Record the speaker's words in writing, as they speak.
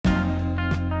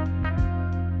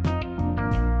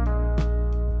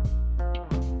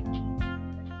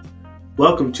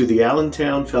Welcome to the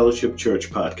Allentown Fellowship Church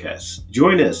podcast.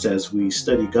 Join us as we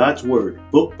study God's Word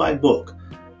book by book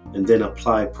and then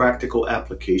apply practical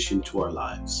application to our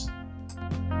lives.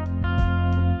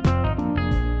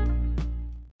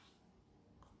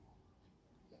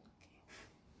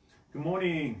 Good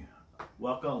morning.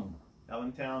 Welcome.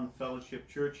 Allentown Fellowship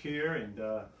Church here, and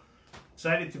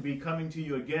excited to be coming to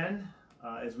you again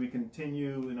as we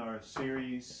continue in our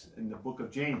series in the book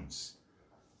of James.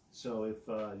 So if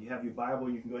you have your Bible,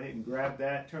 you can go ahead and grab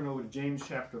that. Turn over to James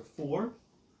chapter 4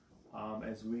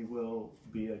 as we will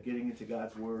be getting into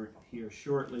God's Word here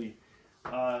shortly.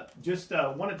 Just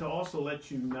wanted to also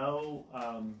let you know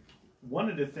one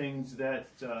of the things that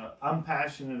I'm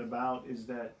passionate about is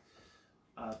that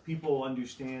people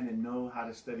understand and know how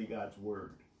to study God's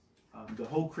Word. The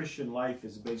whole Christian life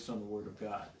is based on the Word of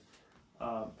God.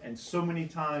 And so many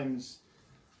times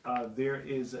there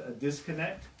is a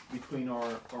disconnect between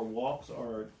our walks,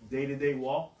 our day-to-day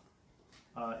walk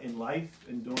in life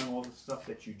and doing all the stuff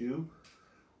that you do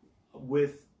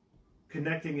with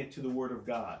connecting it to the Word of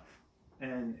God.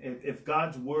 And if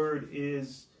God's Word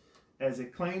is, as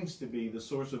it claims to be, the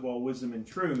source of all wisdom and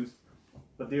truth,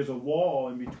 but there's a wall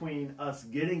in between us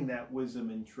getting that wisdom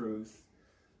and truth,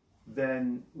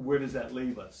 then where does that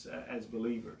leave us as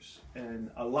believers?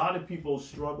 And a lot of people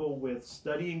struggle with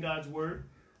studying God's Word,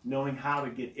 knowing how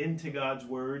to get into God's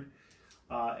Word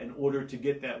in order to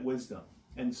get that wisdom.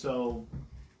 And so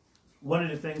one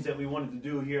of the things that we wanted to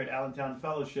do here at Allentown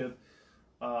Fellowship,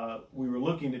 we were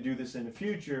looking to do this in the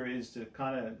future, is to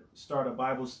kind of start a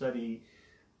Bible study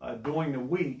during the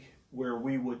week where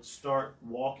we would start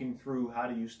walking through how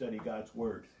do you study God's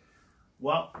Word.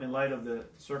 Well, in light of the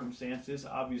circumstances,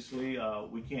 obviously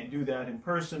we can't do that in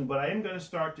person, but I am going to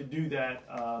start to do that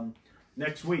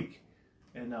next week.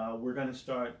 And we're going to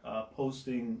start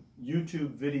posting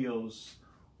YouTube videos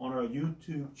on our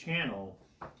YouTube channel.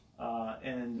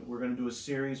 And we're going to do a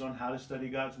series on how to study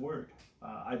God's Word.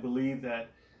 I believe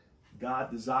that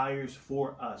God desires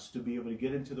for us to be able to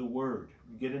get into the Word,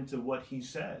 get into what He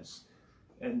says,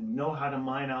 and know how to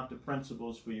mine out the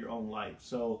principles for your own life.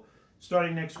 So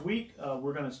starting next week,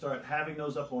 we're going to start having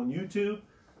those up on YouTube.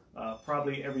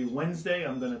 Probably every Wednesday,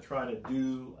 I'm going to try to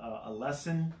do a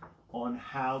lesson on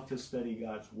how to study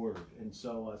God's Word. And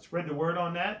so spread the word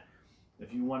on that.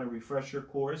 If you want to refresh your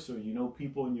course, or you know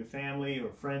people in your family or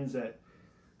friends that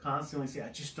constantly say, I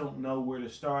just don't know where to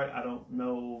start, I don't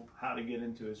know how to get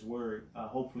into His Word,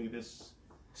 hopefully this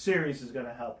series is going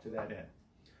to help to that end.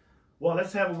 Well,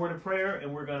 let's have a word of prayer,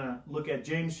 and we're going to look at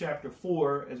James chapter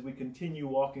 4 as we continue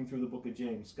walking through the book of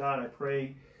James. God, I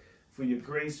pray for your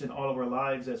grace in all of our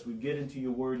lives as we get into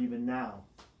your Word even now.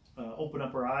 Open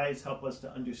up our eyes, help us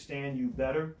to understand you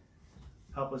better,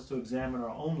 help us to examine our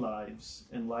own lives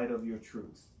in light of your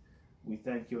truth. We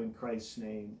thank you in Christ's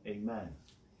name, amen.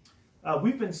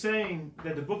 We've been saying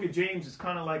that the book of James is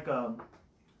kind of like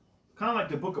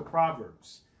the book of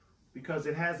Proverbs, because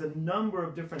it has a number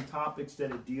of different topics that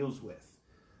it deals with.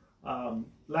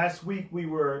 Last week we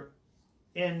were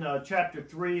in chapter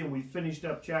 3, and we finished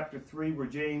up chapter 3 where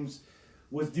James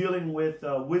was dealing with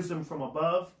wisdom from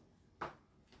above,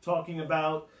 talking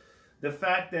about the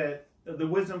fact that the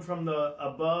wisdom from the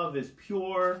above is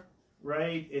pure,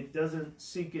 right? It doesn't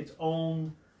seek its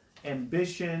own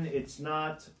ambition. It's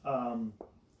not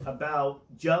about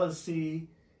jealousy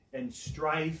and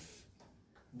strife,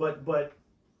 but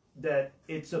that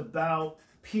it's about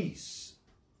peace,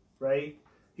 right?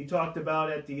 He talked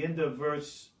about at the end of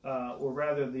verse, or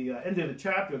rather the end of the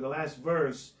chapter, the last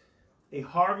verse, a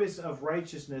harvest of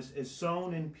righteousness is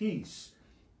sown in peace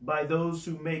by those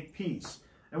who make peace.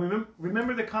 And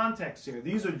remember the context here.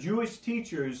 These are Jewish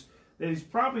teachers that he's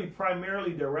probably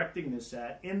primarily directing this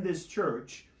at in this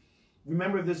church.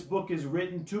 Remember, this book is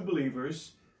written to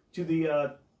believers, to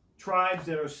the tribes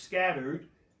that are scattered,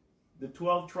 the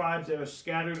 12 tribes that are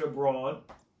scattered abroad.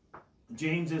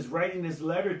 James is writing this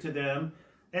letter to them,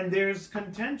 and there's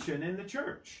contention in the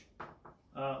church.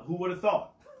 Who would have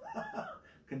thought?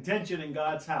 Contention in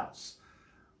God's house.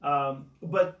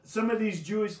 But some of these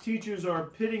Jewish teachers are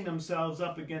pitting themselves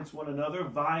up against one another,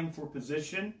 vying for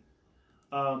position.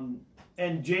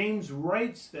 And James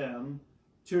writes them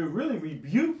to really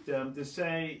rebuke them, to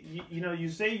say, you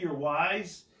say you're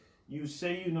wise, you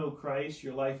say you know Christ,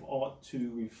 your life ought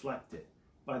to reflect it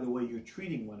by the way you're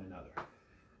treating one another.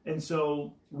 And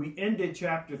so we ended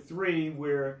chapter 3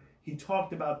 where he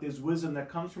talked about this wisdom that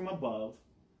comes from above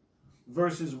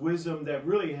versus wisdom that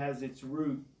really has its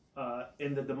root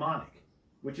in the demonic,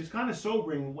 which is kind of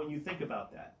sobering when you think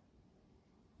about that.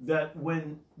 That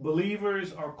when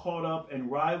believers are caught up in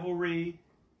rivalry,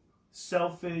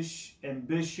 selfish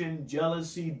ambition,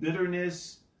 jealousy,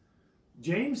 bitterness,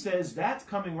 James says that's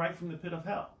coming right from the pit of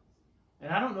hell.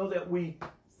 And I don't know that we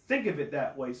think of it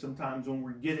that way sometimes when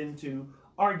we get into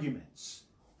arguments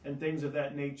and things of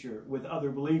that nature with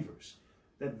other believers.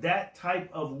 That type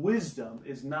of wisdom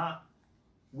is not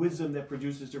wisdom that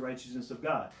produces the righteousness of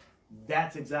God.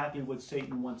 That's exactly what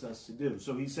Satan wants us to do.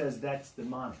 So he says that's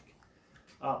demonic.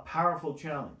 Powerful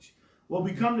challenge. Well,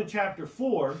 we come to chapter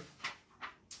 4,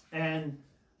 and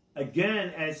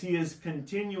again, as he is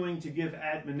continuing to give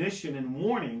admonition and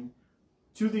warning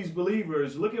to these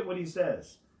believers, look at what he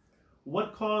says.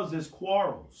 What causes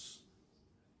quarrels?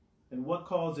 And what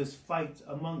causes fights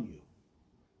among you?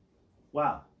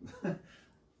 Wow.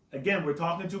 Again, we're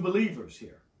talking to believers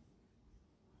here.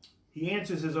 He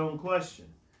answers his own question.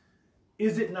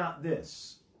 Is it not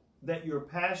this, that your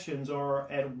passions are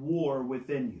at war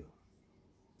within you?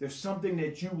 There's something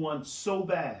that you want so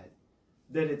bad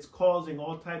that it's causing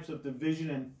all types of division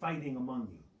and fighting among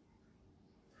you.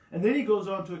 And then he goes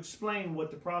on to explain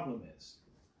what the problem is.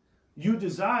 You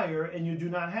desire and you do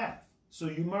not have, so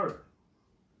you murder.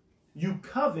 You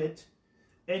covet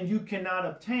and you cannot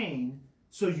obtain,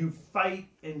 so you fight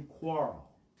and quarrel.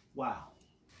 Wow.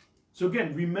 So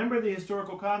again, remember the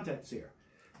historical context here.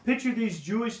 Picture these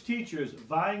Jewish teachers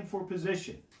vying for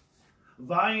position,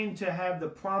 vying to have the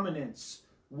prominence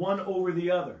one over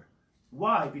the other.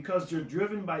 Why? Because they're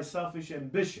driven by selfish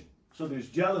ambition. So there's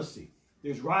jealousy,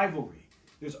 there's rivalry,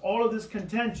 there's all of this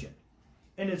contention.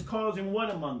 And it's causing what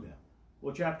among them?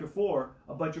 Well, chapter 4,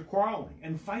 a bunch of quarreling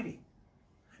and fighting.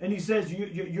 And he says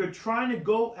you're trying to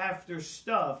go after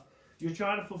stuff. You're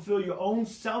trying to fulfill your own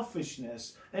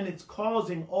selfishness, and it's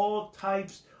causing all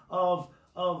types of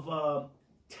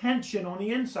tension on the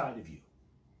inside of you.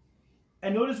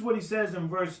 And notice what he says in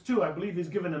verse 2. I believe he's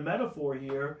given a metaphor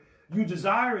here. You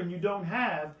desire and you don't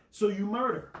have, so you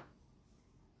murder.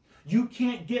 You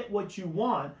can't get what you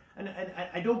want. And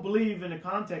I don't believe in the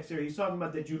context here he's talking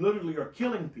about that you literally are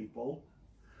killing people.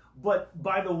 But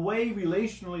by the way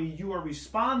relationally you are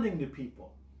responding to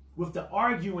people, with the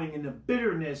arguing and the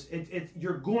bitterness,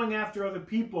 you're going after other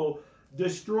people,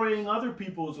 destroying other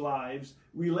people's lives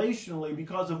relationally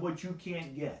because of what you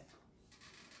can't get.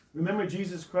 Remember,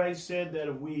 Jesus Christ said that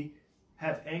if we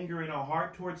have anger in our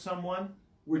heart towards someone,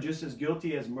 we're just as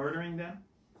guilty as murdering them.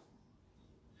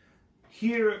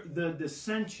 Here, the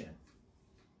dissension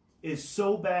is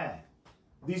so bad.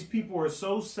 These people are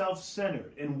so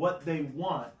self-centered in what they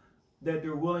want that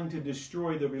they're willing to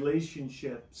destroy the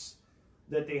relationships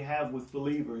that they have with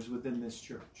believers within this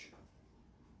church.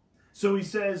 So he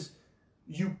says,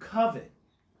 you covet.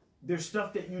 There's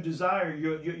stuff that you desire.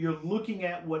 You're looking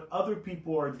at what other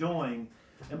people are doing.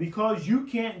 And because you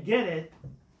can't get it,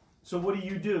 so what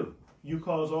do? You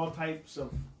cause all types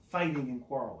of fighting and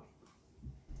quarreling.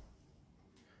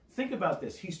 Think about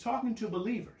this. He's talking to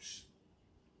believers.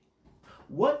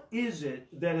 What is it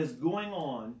that is going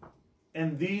on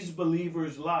in these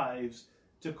believers' lives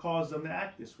to cause them to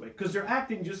act this way? Because they're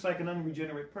acting just like an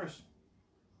unregenerate person.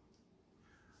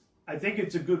 I think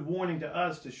it's a good warning to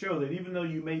us to show that even though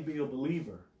you may be a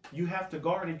believer, you have to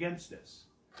guard against this.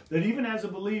 That even as a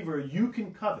believer, you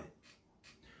can covet.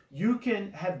 You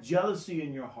can have jealousy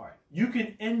in your heart. You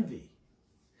can envy.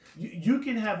 You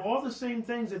can have all the same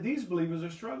things that these believers are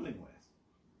struggling with.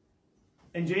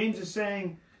 And James is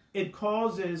saying it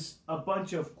causes a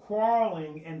bunch of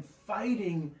quarreling and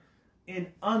fighting and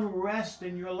unrest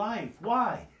in your life.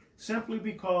 Why? Simply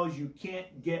because you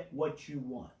can't get what you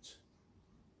want.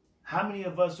 How many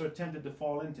of us are tempted to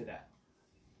fall into that?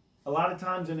 A lot of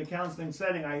times in a counseling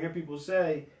setting, I hear people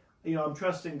say, I'm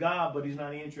trusting God, but he's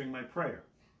not answering my prayer.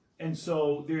 And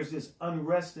so there's this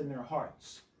unrest in their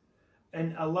hearts.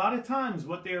 And a lot of times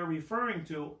what they are referring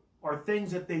to are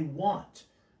things that they want.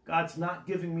 God's not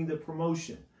giving me the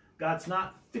promotion. God's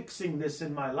not fixing this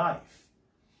in my life.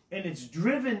 And it's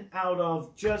driven out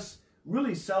of just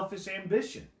really selfish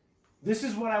ambition. This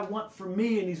is what I want for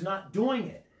me, and he's not doing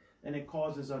it. And it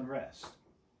causes unrest.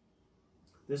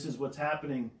 This is what's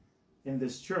happening in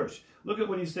this church. Look at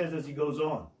what he says as he goes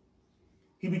on.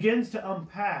 He begins to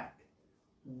unpack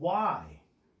why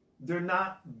they're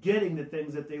not getting the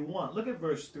things that they want. Look at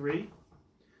verse 3.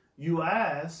 You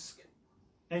ask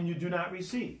and you do not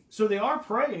receive. So they are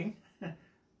praying,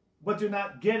 but they're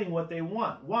not getting what they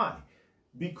want. Why?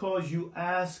 Because you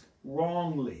ask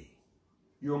wrongly.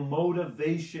 Your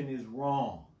motivation is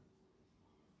wrong.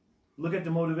 Look at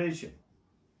the motivation.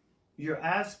 You're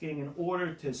asking in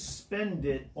order to spend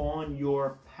it on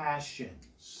your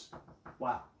passions.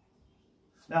 Wow.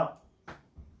 Now,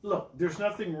 look, there's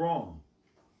nothing wrong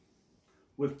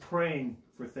with praying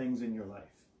for things in your life.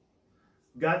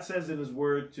 God says in his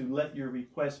word to let your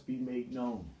requests be made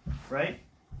known, right?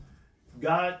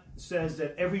 God says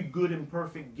that every good and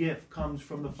perfect gift comes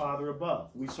from the Father above.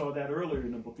 We saw that earlier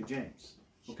in the book of James.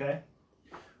 Okay?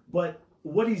 But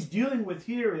what he's dealing with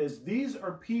here is these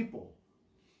are people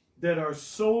that are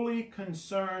solely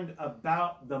concerned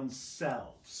about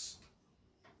themselves.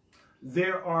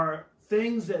 There are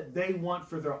things that they want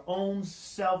for their own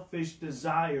selfish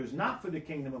desires, not for the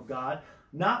kingdom of God,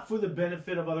 not for the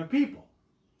benefit of other people.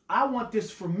 I want this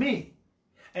for me.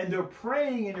 And they're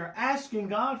praying and they're asking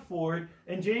God for it.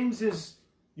 And James is,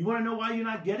 you want to know why you're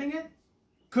not getting it?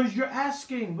 Because you're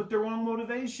asking with the wrong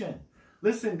motivation.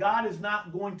 Listen, God is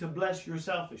not going to bless your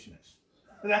selfishness.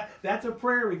 That's a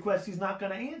prayer request he's not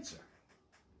going to answer.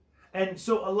 And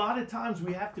so a lot of times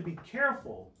we have to be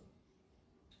careful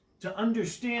to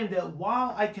understand that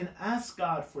while I can ask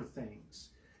God for things,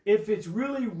 if it's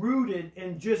really rooted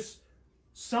in just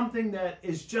something that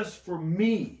is just for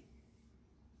me,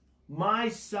 my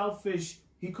selfish,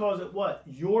 he calls it what?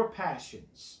 Your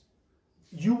passions.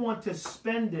 You want to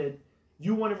spend it,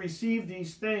 you want to receive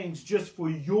these things just for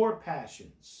your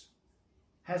passions.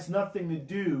 Has nothing to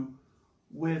do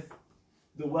with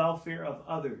the welfare of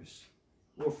others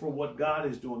or for what God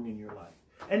is doing in your life.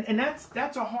 And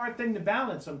that's a hard thing to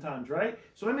balance sometimes, right?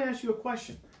 So let me ask you a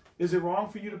question. Is it wrong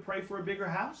for you to pray for a bigger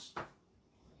house?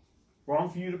 Wrong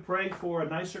for you to pray for a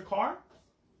nicer car?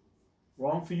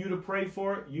 Wrong for you to pray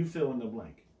for, you fill in the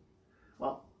blank.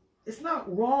 Well, it's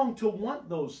not wrong to want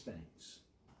those things.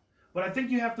 But I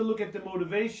think you have to look at the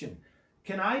motivation.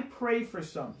 Can I pray for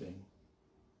something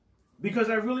because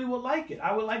I really would like it?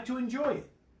 I would like to enjoy it.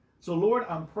 So Lord,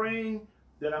 I'm praying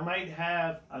that I might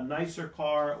have a nicer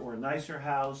car or a nicer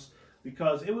house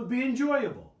because it would be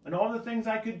enjoyable and all the things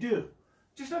I could do.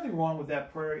 There's nothing wrong with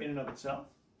that prayer in and of itself.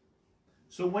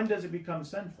 So when does it become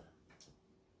sinful?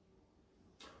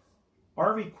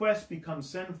 Our request becomes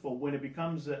sinful when it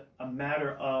becomes a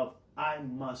matter of, I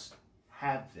must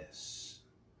have this.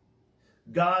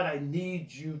 God, I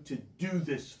need you to do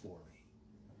this for me.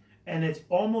 And it's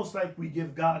almost like we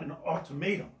give God an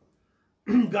ultimatum.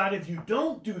 God, if you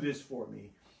don't do this for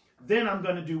me, then I'm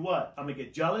going to do what? I'm going to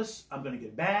get jealous. I'm going to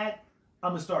get mad.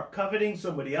 I'm going to start coveting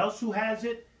somebody else who has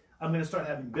it. I'm going to start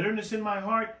having bitterness in my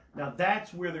heart. Now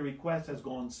that's where the request has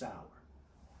gone sour.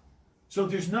 So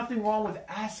there's nothing wrong with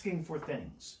asking for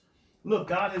things. Look,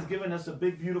 God has given us a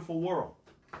big, beautiful world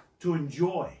to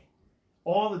enjoy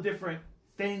all the different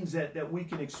things that we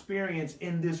can experience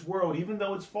in this world, even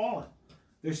though it's fallen.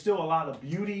 There's still a lot of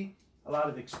beauty, a lot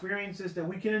of experiences that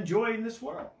we can enjoy in this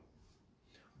world.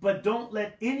 But don't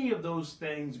let any of those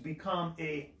things become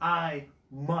a I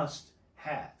must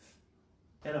have.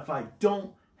 And if I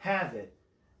don't have it,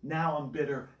 now I'm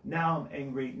bitter, now I'm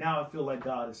angry, now I feel like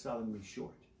God is selling me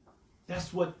short.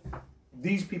 That's what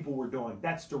these people were doing.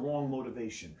 That's the wrong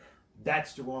motivation.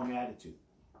 That's the wrong attitude.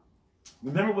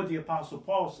 Remember what the Apostle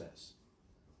Paul says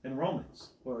in Romans,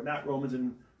 or not Romans,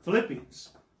 in Philippians.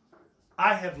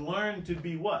 I have learned to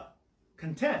be what?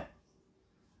 Content.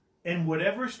 In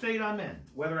whatever state I'm in,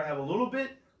 whether I have a little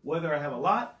bit, whether I have a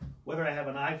lot, whether I have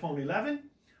an iPhone 11,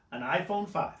 an iPhone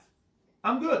 5.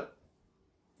 I'm good.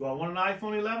 Do I want an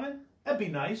iPhone 11? That'd be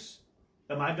nice.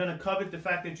 Am I going to covet the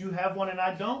fact that you have one and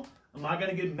I don't? Am I going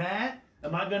to get mad?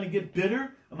 Am I going to get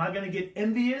bitter? Am I going to get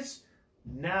envious?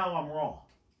 Now I'm wrong.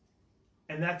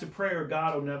 And that's a prayer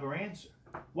God will never answer.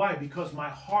 Why? Because my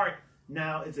heart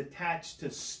now is attached to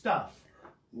stuff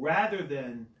rather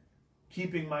than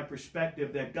keeping my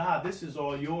perspective that, God, this is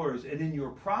all yours, and in your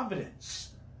providence,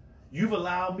 you've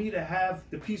allowed me to have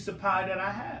the piece of pie that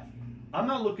I have. I'm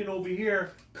not looking over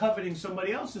here coveting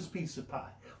somebody else's piece of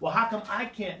pie. Well, how come I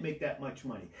can't make that much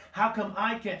money? How come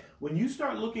I can't? When you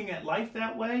start looking at life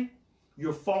that way,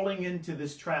 you're falling into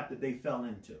this trap that they fell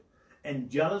into. And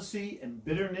jealousy and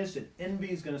bitterness and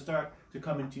envy is going to start to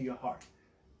come into your heart.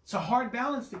 It's a hard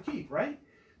balance to keep, right?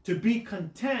 To be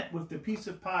content with the piece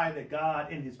of pie that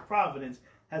God in his providence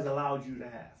has allowed you to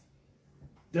have.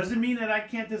 Doesn't mean that I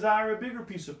can't desire a bigger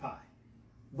piece of pie.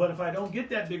 But if I don't get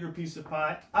that bigger piece of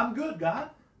pie, I'm good,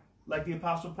 God. Like the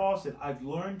Apostle Paul said, I've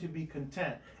learned to be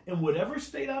content in whatever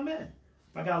state I'm in.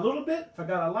 If I got a little bit, if I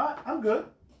got a lot, I'm good.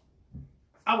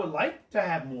 I would like to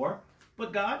have more,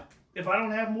 but God, if I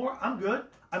don't have more, I'm good.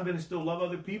 I'm going to still love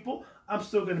other people. I'm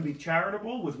still going to be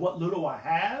charitable with what little I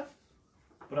have,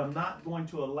 but I'm not going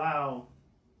to allow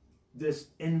this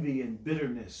envy and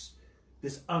bitterness,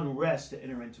 this unrest to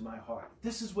enter into my heart.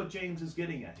 This is what James is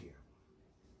getting at here.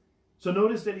 So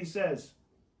notice that he says,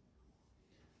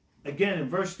 again in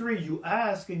verse 3, you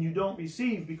ask and you don't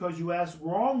receive because you ask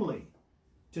wrongly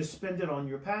to spend it on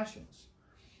your passions.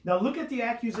 Now look at the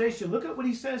accusation. Look at what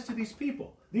he says to these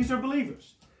people. These are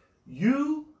believers.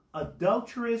 You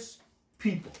adulterous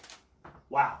people.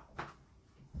 Wow.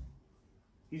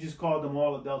 He just called them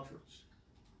all adulterers.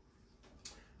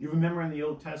 You remember in the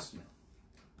Old Testament,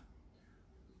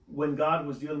 when God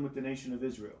was dealing with the nation of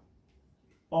Israel,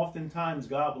 oftentimes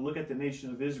God would look at the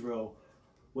nation of Israel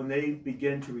when they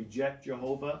begin to reject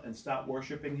Jehovah and stop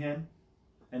worshiping him,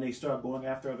 and they start going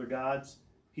after other gods.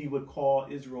 He would call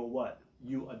Israel what?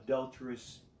 You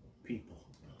adulterous people.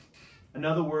 In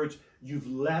other words, you've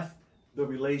left the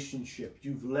relationship.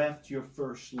 You've left your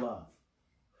first love.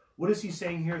 What is he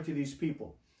saying here to these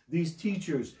people? These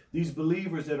teachers, these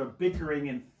believers that are bickering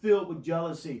and filled with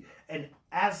jealousy and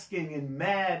asking and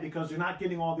mad because they're not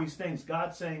getting all these things.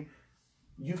 God's saying,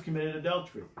 you've committed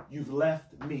adultery. You've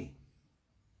left me.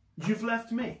 You've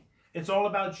left me. It's all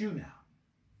about you now.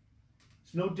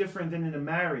 It's no different than in a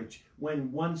marriage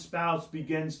when one spouse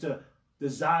begins to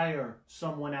desire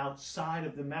someone outside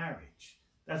of the marriage.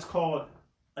 That's called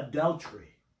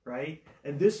adultery, right?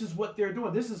 And this is what they're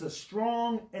doing. This is a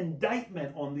strong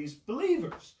indictment on these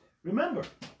believers. Remember,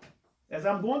 as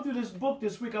I'm going through this book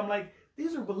this week, I'm like,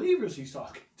 these are believers he's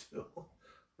talking to,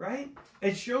 right?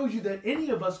 It shows you that any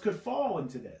of us could fall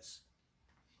into this.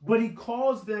 But he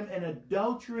calls them an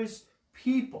adulterous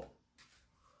people.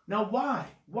 Now, why?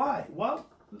 Why? Well,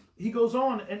 he goes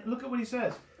on and look at what he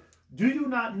says. Do you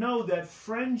not know that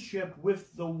friendship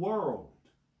with the world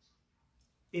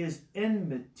is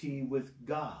enmity with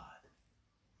God?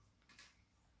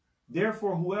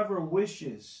 Therefore, whoever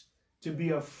wishes to be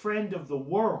a friend of the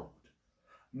world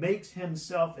makes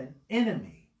himself an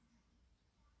enemy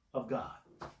of God.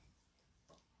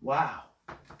 Wow.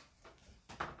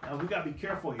 Now, we got to be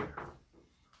careful here.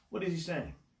 What is he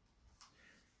saying?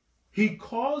 He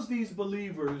calls these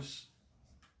believers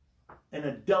an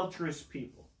adulterous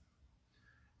people.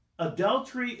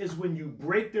 Adultery is when you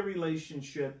break the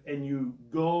relationship and you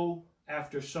go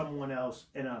after someone else.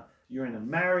 You're in a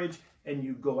marriage and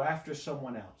you go after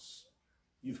someone else.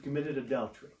 You've committed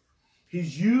adultery.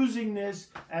 He's using this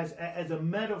as a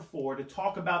metaphor to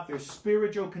talk about their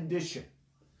spiritual condition.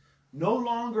 No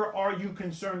longer are you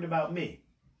concerned about me.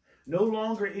 No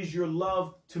longer is your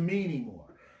love to me anymore.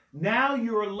 Now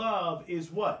your love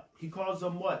is what? He calls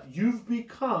them what? You've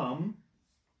become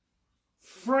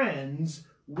friends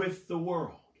with the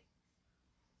world.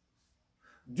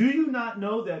 Do you not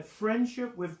know that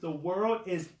friendship with the world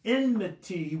is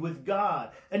enmity with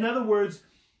God? In other words,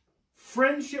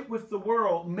 friendship with the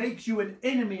world makes you an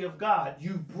enemy of God.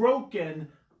 You've broken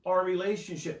our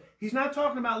relationship. He's not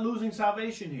talking about losing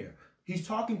salvation here. He's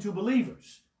talking to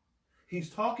believers. He's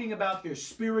talking about their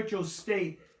spiritual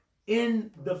state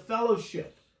in the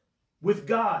fellowship with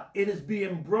God. It is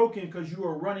being broken because you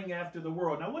are running after the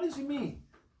world. Now, what does he mean?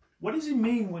 What does he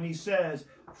mean when he says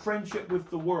friendship with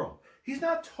the world? He's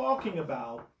not talking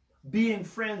about being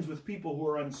friends with people who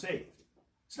are unsaved.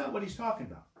 It's not what he's talking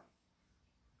about.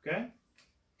 Okay?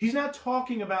 He's not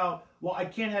talking about, well, I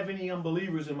can't have any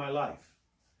unbelievers in my life.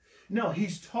 No,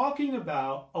 he's talking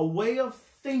about a way of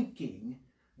thinking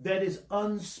that is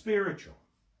unspiritual.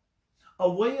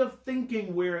 A way of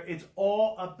thinking where it's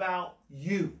all about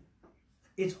you.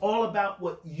 It's all about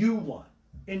what you want.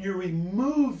 And you're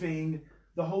removing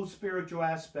the whole spiritual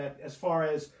aspect as far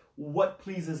as what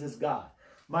pleases his God.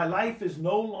 My life is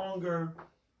no longer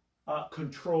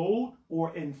controlled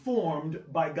or informed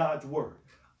by God's word.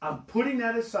 I'm putting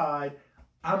that aside.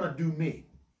 I'm going to do me.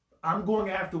 I'm going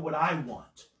after what I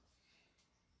want.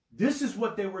 This is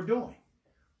what they were doing.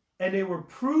 And they were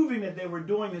proving that they were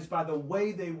doing this by the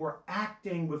way they were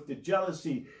acting with the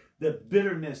jealousy, the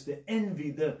bitterness, the envy,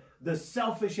 the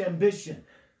selfish ambition.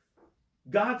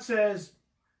 God says,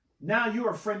 now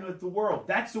you're a friend with the world.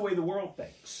 That's the way the world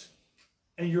thinks.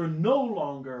 And you're no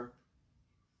longer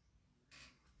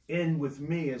in with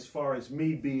me as far as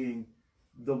me being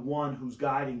the one who's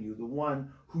guiding you, the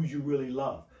one who you really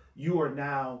love. You are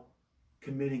now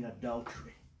committing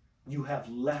adultery. You have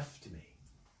left me.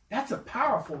 That's a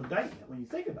powerful indictment when you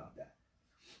think about that.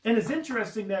 And it's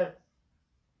interesting that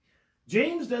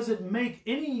James doesn't make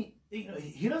any,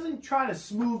 he doesn't try to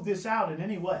smooth this out in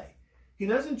any way. He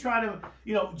doesn't try to,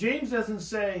 James doesn't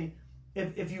say,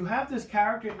 if you have this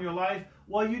character in your life,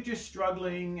 well, you're just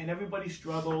struggling and everybody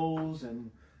struggles and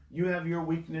you have your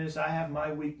weakness, I have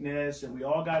my weakness, and we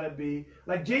all got to be.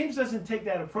 Like, James doesn't take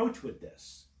that approach with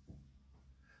this.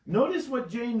 Notice what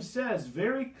James says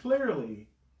very clearly.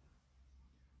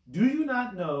 Do you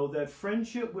not know that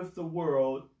friendship with the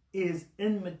world is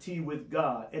enmity with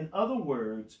God? In other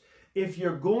words, if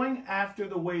you're going after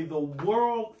the way the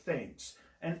world thinks,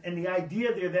 and the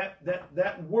idea there,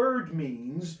 that word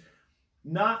means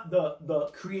not the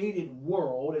created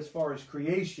world as far as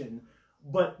creation,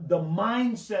 but the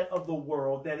mindset of the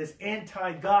world that is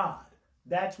anti-God.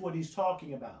 That's what he's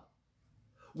talking about.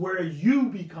 where you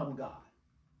become God.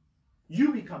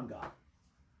 You become God.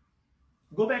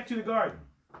 Go back to the garden.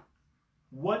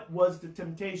 What was the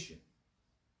temptation?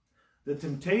 The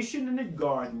temptation in the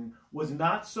garden was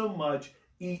not so much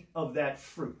eat of that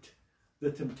fruit.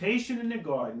 The temptation in the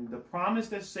garden, the promise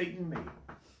that Satan made,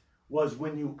 was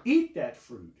when you eat that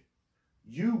fruit,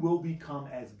 you will become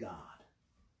as God.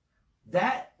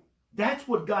 That's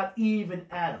what got Eve and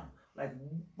Adam. Like,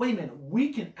 wait a minute,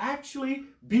 we can actually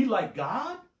be like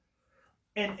God?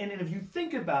 And if you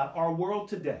think about our world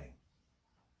today,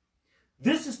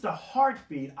 this is the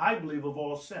heartbeat, I believe, of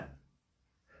all sin.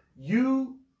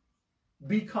 You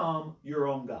become your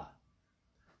own God.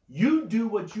 You do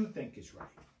what you think is right.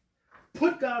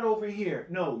 Put God over here.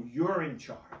 No, you're in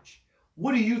charge.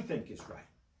 What do you think is right?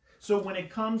 So when it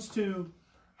comes to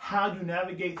how you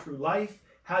navigate through life,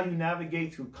 how you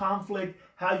navigate through conflict,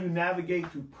 how you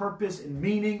navigate through purpose and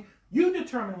meaning, you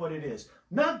determine what it is.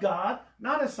 Not God,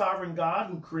 not a sovereign God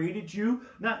who created you,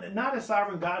 not a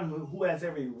sovereign God who has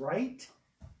every right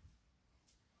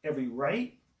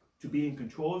to be in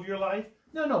control of your life.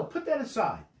 No, put that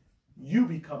aside. You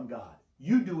become God.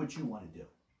 You do what you want to do.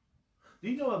 Do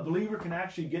you know a believer can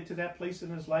actually get to that place in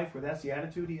his life where that's the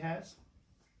attitude he has?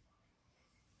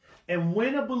 And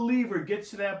when a believer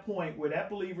gets to that point where that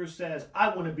believer says,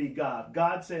 I want to be God,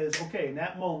 God says, okay, in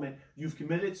that moment, you've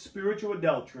committed spiritual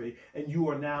adultery and you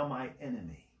are now my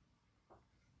enemy.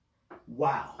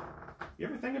 Wow. You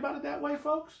ever think about it that way,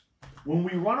 folks? When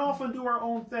we run off and do our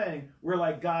own thing, we're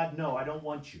like, God, no, I don't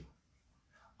want you.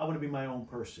 I want to be my own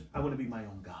person. I want to be my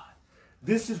own God.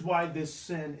 This is why this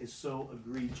sin is so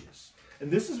egregious.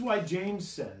 And this is why James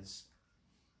says,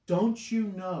 don't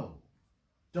you know?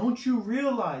 Don't you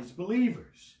realize,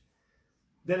 believers,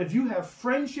 that if you have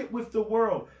friendship with the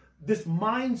world, this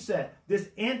mindset, this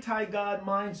anti-God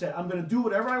mindset, I'm going to do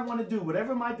whatever I want to do,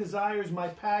 whatever my desires, my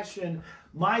passion,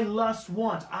 my lust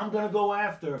wants, I'm going to go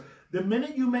after. The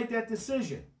minute you make that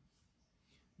decision,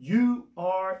 you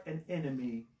are an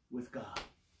enemy with God.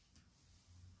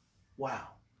 Wow.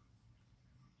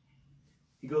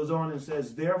 He goes on and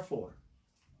says, therefore,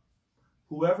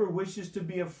 whoever wishes to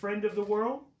be a friend of the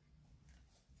world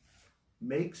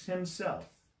makes himself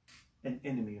an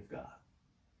enemy of God.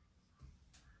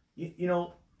 You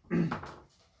know,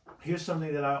 here's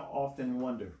something that I often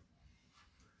wonder.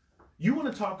 You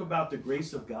want to talk about the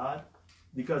grace of God?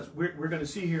 Because we're going to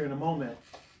see here in a moment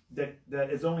that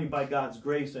it's only by God's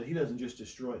grace that he doesn't just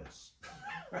destroy us.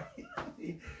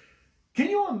 Right? Can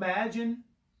you imagine?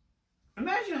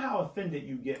 Imagine how offended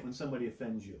you get when somebody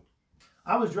offends you.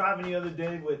 I was driving the other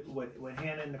day with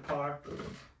Hannah in the car,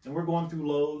 and we're going through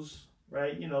Lowe's,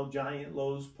 right? You know, giant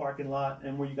Lowe's parking lot,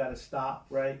 and where you got to stop,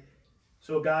 right?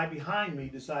 So a guy behind me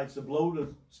decides to blow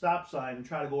the stop sign and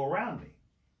try to go around me.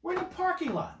 We're in a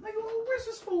parking lot. I'm like, well, where's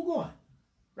this fool going?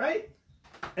 Right?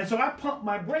 And so I pumped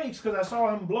my brakes because I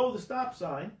saw him blow the stop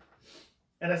sign.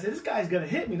 And I said, this guy's going to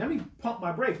hit me. Let me pump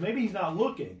my brakes. Maybe he's not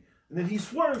looking. And then he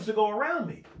swerves to go around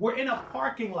me. We're in a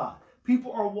parking lot.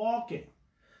 People are walking.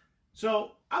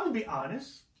 So I'm going to be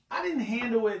honest. I didn't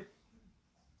handle it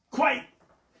quite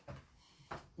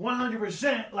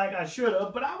 100% like I should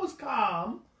have, but I was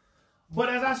calm. But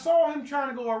as I saw him trying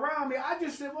to go around me, I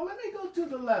just said, well, let me go to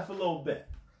the left a little bit.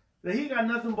 That he got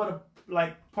nothing but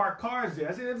parked cars there.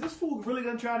 I said, is this fool really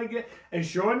going to try to get? And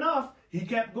sure enough, he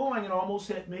kept going and almost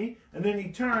hit me. And then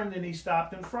he turned and he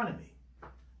stopped in front of me.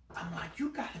 I'm like, you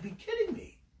got to be kidding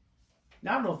me.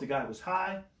 Now, I don't know if the guy was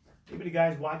high. Maybe the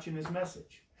guy's watching this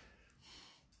message.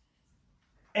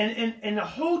 And the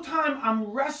whole time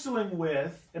I'm wrestling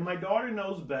with, and my daughter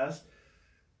knows best,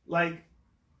 like,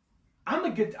 I'm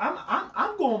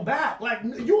going back. Like,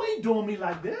 you ain't doing me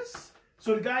like this.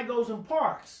 So the guy goes and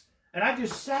parks. And I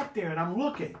just sat there and I'm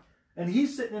looking. And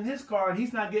he's sitting in his car and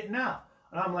he's not getting out.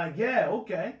 And I'm like, yeah,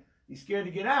 okay. He's scared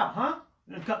to get out, huh?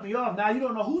 And cut me off. Now you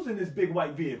don't know who's in this big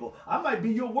white vehicle. I might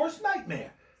be your worst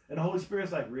nightmare. And the Holy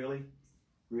Spirit's like, really?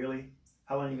 Really?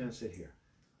 How long are you going to sit here?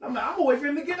 I'm going to wait for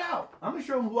him to get out. I'm going to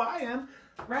show him who I am.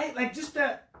 Right? Like just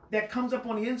that comes up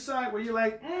on the inside where you're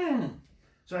like,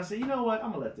 So I said, you know what?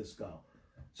 I'm going to let this go.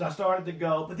 So I started to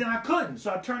go, but then I couldn't.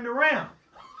 So I turned around.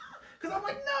 Because I'm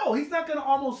like, no, he's not going to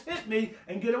almost hit me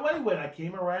and get away with it. I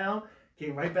came around,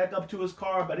 came right back up to his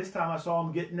car. By this time, I saw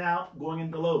him getting out, going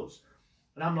into Lowe's.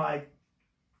 And I'm like,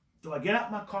 do I get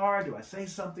out my car? Do I say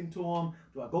something to him?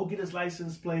 Do I go get his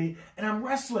license plate? And I'm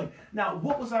wrestling. Now,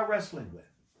 what was I wrestling with?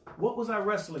 What was I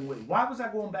wrestling with? Why was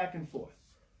I going back and forth?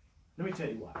 Let me tell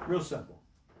you why. Real simple.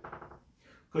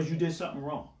 Because you did something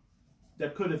wrong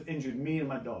that could have injured me and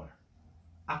my daughter.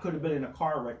 I could have been in a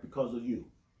car wreck because of you.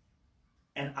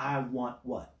 And I want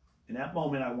what? In that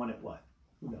moment, I wanted what?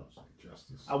 Who knows?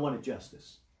 Justice. I wanted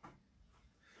justice.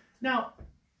 Now,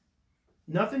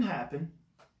 nothing happened.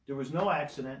 There was no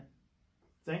accident.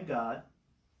 Thank God.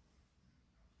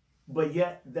 But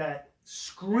yet that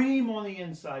scream on the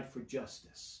inside for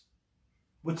justice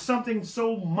with something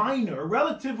so minor,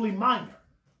 relatively minor,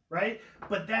 right?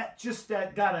 But that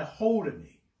got a hold of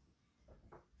me.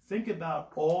 Think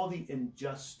about all the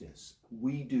injustice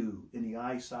we do in the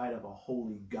eyesight of a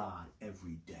holy God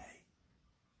every day.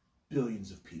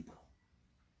 Billions of people.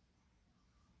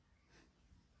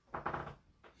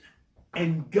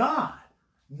 And God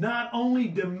not only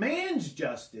demands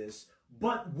justice,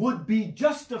 but would be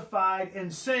justified in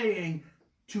saying,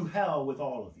 to hell with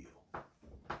all of you.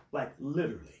 Like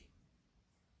literally.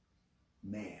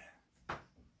 Man.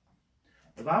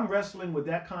 If I'm wrestling with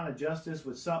that kind of justice,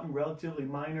 with something relatively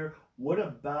minor, what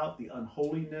about the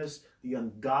unholiness, the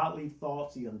ungodly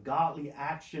thoughts, the ungodly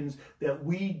actions that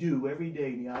we do every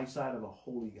day in the eyesight of a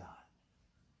holy God?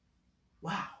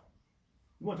 Wow.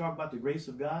 You want to talk about the grace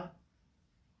of God?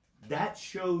 That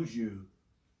shows you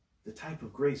the type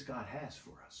of grace God has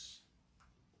for us.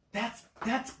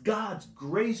 That's God's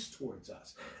grace towards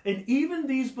us. And even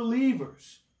these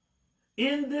believers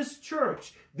in this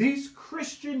church, these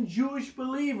Christian Jewish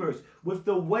believers, with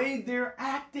the way they're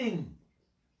acting,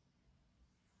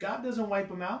 God doesn't wipe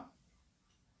them out.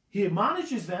 He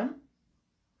admonishes them.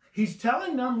 He's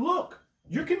telling them, look,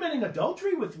 you're committing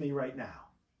adultery with me right now.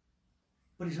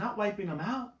 But he's not wiping them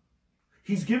out.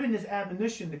 He's giving this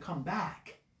admonition to come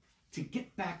back, to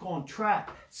get back on track.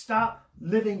 Stop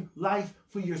living life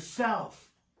for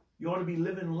yourself. You ought to be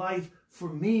living life for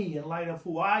me in light of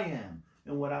who I am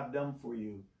and what I've done for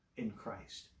you in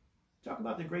Christ. Talk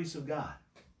about the grace of God.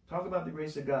 Talk about the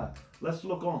grace of God. Let's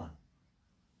look on.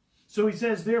 So he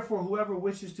says, therefore, whoever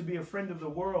wishes to be a friend of the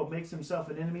world makes himself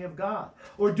an enemy of God.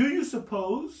 Or do you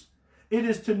suppose it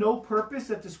is to no purpose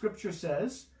that the scripture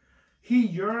says, he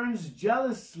yearns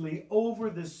jealously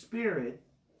over the Spirit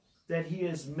that he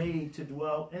has made to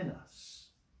dwell in us?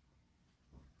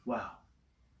 Wow.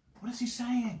 What is he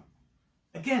saying?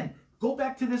 Again, go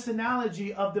back to this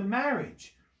analogy of the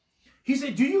marriage. He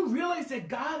said, do you realize that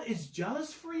God is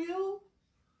jealous for you?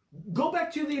 Go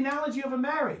back to the analogy of a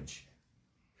marriage.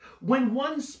 When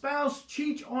one spouse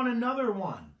cheats on another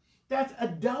one, that's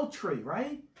adultery,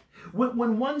 right?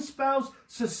 When one spouse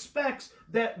suspects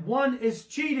that one is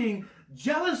cheating,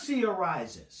 jealousy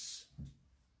arises.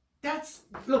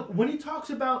 Look, when he talks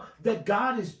about that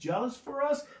God is jealous for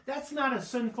us, that's not a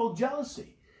sinful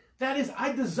jealousy. That is,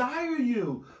 I desire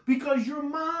you because you're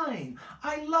mine.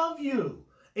 I love you.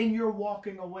 And you're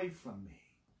walking away from me.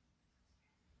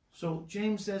 So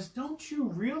James says, don't you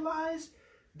realize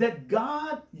that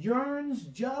God yearns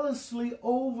jealously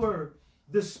over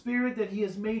the Spirit that he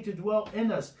has made to dwell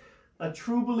in us? A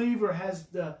true believer has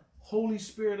the Holy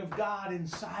Spirit of God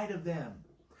inside of them.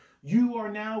 You are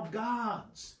now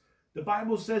God's. The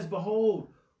Bible says,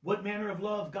 behold, what manner of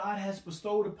love God has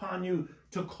bestowed upon you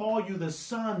to call you the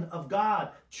Son of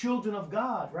God, children of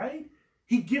God, right?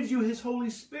 He gives you his Holy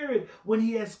Spirit when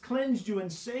he has cleansed you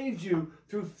and saved you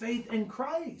through faith in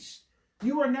Christ.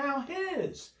 You are now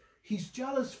his. He's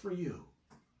jealous for you.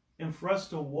 And for us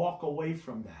to walk away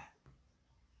from that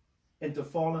and to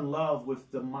fall in love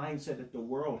with the mindset that the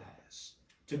world has,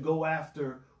 to go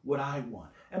after what I want.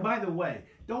 And by the way,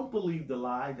 don't believe the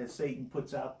lie that Satan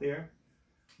puts out there.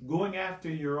 Going after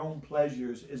your own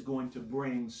pleasures is going to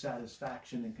bring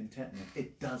satisfaction and contentment.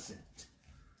 It doesn't.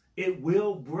 It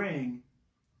will bring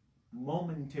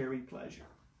momentary pleasure.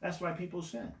 That's why people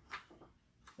sin.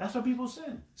 That's why people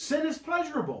sin. Sin is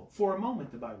pleasurable for a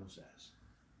moment, the Bible says.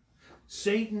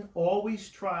 Satan always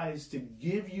tries to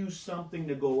give you something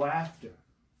to go after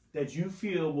that you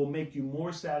feel will make you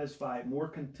more satisfied, more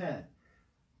content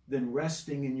than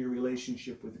resting in your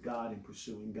relationship with God and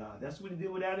pursuing God. That's what he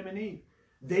did with Adam and Eve.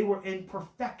 They were in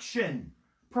perfection.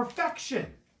 Perfection.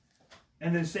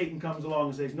 And then Satan comes along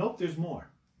and says, nope, there's more.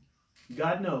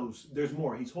 God knows there's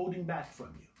more. He's holding back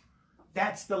from you.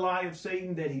 That's the lie of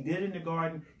Satan that he did in the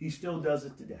garden. He still does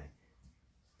it today.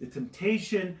 The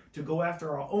temptation to go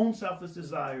after our own selfless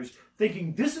desires,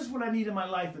 thinking this is what I need in my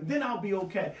life, and then I'll be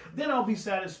okay. Then I'll be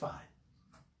satisfied.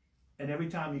 And every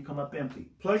time you come up empty.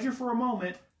 Pleasure for a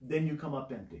moment, then you come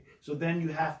up empty. So then you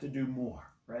have to do more,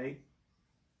 right?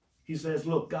 He says,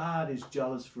 look, God is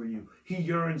jealous for you. He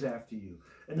yearns after you.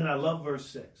 And then I love verse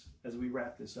 6 as we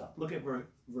wrap this up. Look at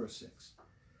verse 6.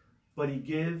 But he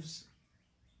gives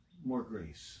more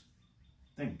grace.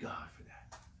 Thank God for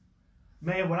that.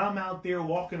 Man, when I'm out there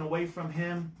walking away from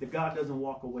him, the God doesn't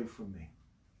walk away from me.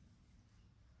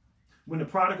 When the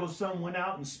prodigal son went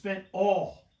out and spent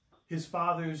all his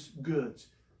father's goods,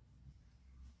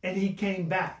 and he came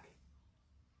back.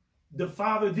 The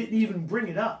father didn't even bring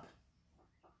it up.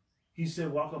 He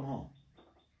said, welcome home.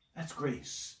 That's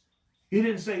grace. He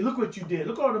didn't say, look what you did.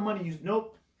 Look all the money you...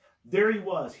 Nope. There he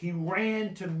was. He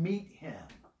ran to meet him.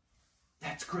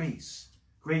 That's grace.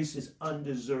 Grace is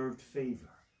undeserved favor.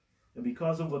 And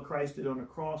because of what Christ did on the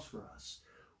cross for us,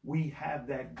 we have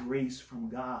that grace from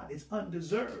God. It's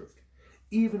undeserved,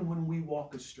 even when we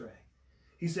walk astray.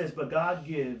 He says, but God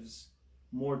gives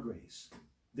more grace.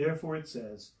 Therefore it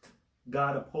says,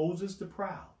 God opposes the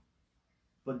proud,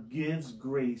 but gives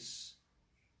grace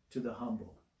to the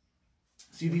humble.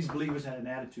 See, these believers had an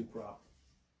attitude problem.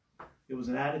 It was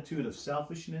an attitude of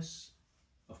selfishness,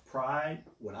 of pride,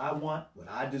 what I want, what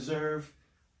I deserve,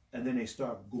 and then they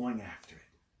start going after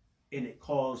it. And it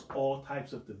caused all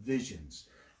types of divisions.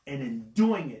 And in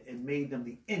doing it, it made them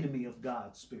the enemy of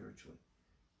God spiritually.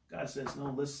 God says,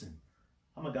 no, listen,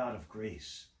 I'm a God of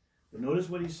grace. But notice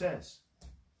what he says.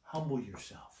 Humble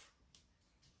yourself.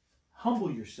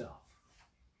 Humble yourself,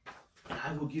 and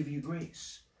I will give you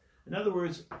grace. In other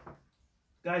words,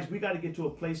 guys, we got to get to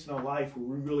a place in our life where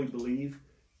we really believe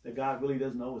that God really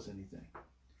doesn't owe us anything.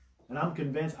 And I'm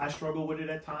convinced, I struggle with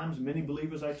it at times. Many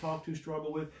believers I talk to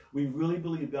struggle with. We really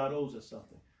believe God owes us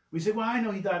something. We say, well, I know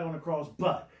he died on the cross,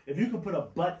 but if you can put a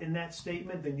but in that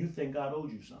statement, then you think God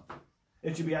owes you something.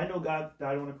 It should be, I know God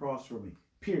died on the cross for me,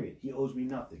 period. He owes me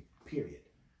nothing, period.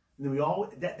 And then we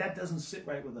all, that doesn't sit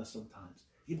right with us sometimes.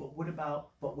 Yeah, but what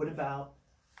about?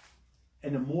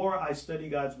 And the more I study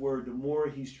God's word, the more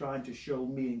he's trying to show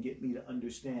me and get me to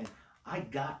understand, I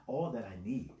got all that I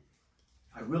need.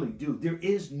 I really do. There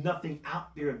is nothing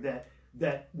out there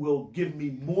that will give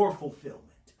me more fulfillment.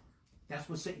 That's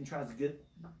what Satan tries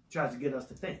to get us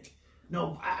to think.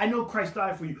 No, I know Christ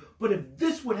died for you, but if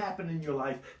this would happen in your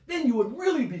life, then you would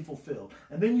really be fulfilled.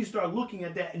 And then you start looking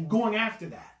at that and going after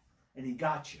that. And he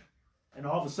got you. And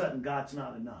all of a sudden, God's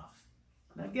not enough.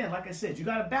 Now again, like I said, you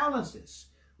got to balance this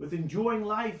with enjoying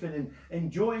life and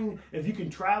enjoying, if you can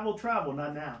travel,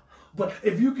 not now. But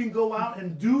if you can go out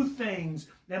and do things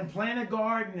and plant a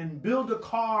garden and build a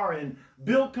car and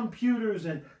build computers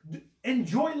and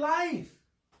enjoy life.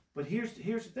 But here's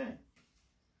the thing.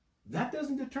 That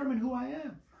doesn't determine who I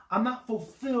am. I'm not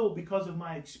fulfilled because of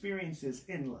my experiences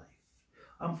in life.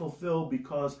 I'm fulfilled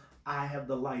because I have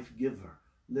the life giver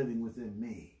living within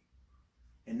me.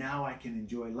 And now I can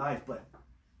enjoy life. But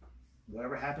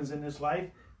whatever happens in this life,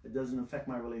 it doesn't affect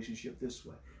my relationship this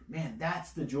way. Man,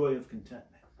 that's the joy of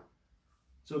contentment.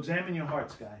 So examine your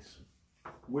hearts, guys.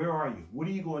 Where are you? What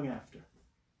are you going after?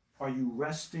 Are you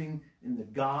resting in the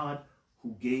God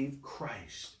who gave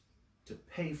Christ to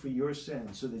pay for your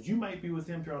sins so that you might be with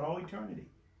him throughout all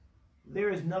eternity? There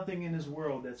is nothing in this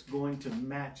world that's going to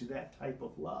match that type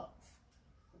of love.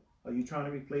 Are you trying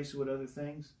to replace it with other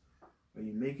things? Are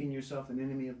you making yourself an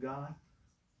enemy of God?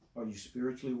 Are you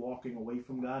spiritually walking away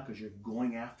from God because you're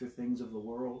going after things of the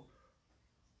world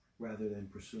rather than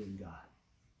pursuing God?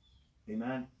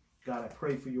 Amen. God, I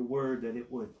pray for your word that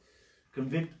it would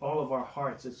convict all of our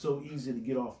hearts. It's so easy to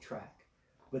get off track.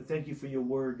 But thank you for your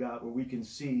word, God, where we can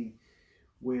see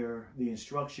where the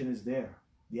instruction is there,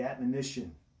 the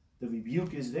admonition, the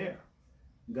rebuke is there.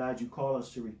 God, you call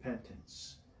us to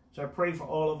repentance. So I pray for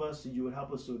all of us that you would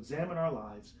help us to examine our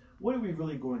lives. What are we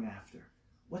really going after?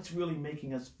 What's really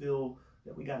making us feel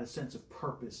that we got a sense of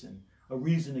purpose and a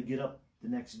reason to get up the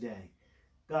next day?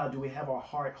 God, do we have our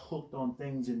heart hooked on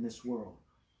things in this world?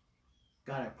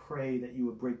 God, I pray that you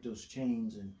would break those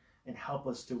chains and help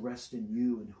us to rest in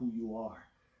you and who you are.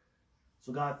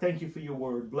 So God, thank you for your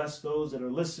word. Bless those that are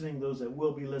listening, those that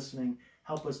will be listening.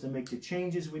 Help us to make the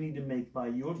changes we need to make by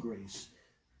your grace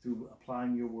through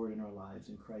applying your word in our lives.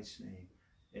 In Christ's name,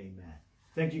 amen.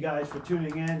 Thank you guys for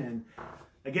tuning in. And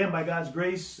again, by God's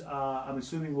grace, I'm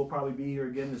assuming we'll probably be here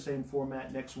again in the same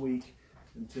format next week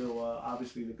until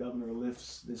obviously the governor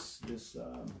lifts this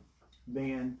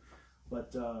ban.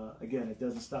 But again, it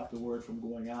doesn't stop the word from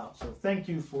going out. So thank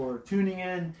you for tuning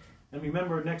in. And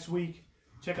remember, next week,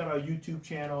 check out our YouTube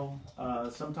channel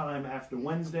sometime after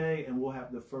Wednesday, and we'll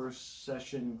have the first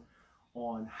session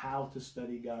on how to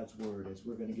study God's word, as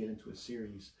we're going to get into a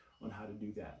series on how to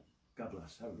do that. God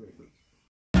bless. Have a great week.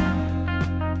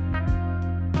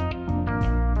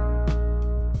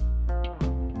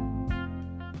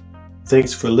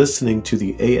 Thanks for listening to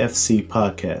the AFC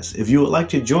podcast. If you would like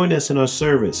to join us in our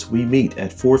service, we meet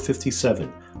at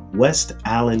 457 West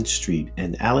Allen Street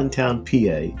in Allentown,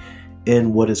 PA,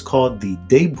 in what is called the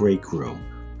Daybreak Room,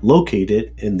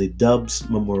 located in the Dubs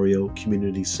Memorial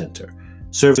Community Center.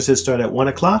 Services start at 1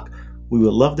 o'clock. We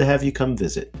would love to have you come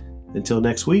visit. Until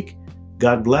next week,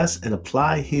 God bless and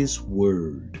apply his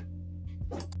word.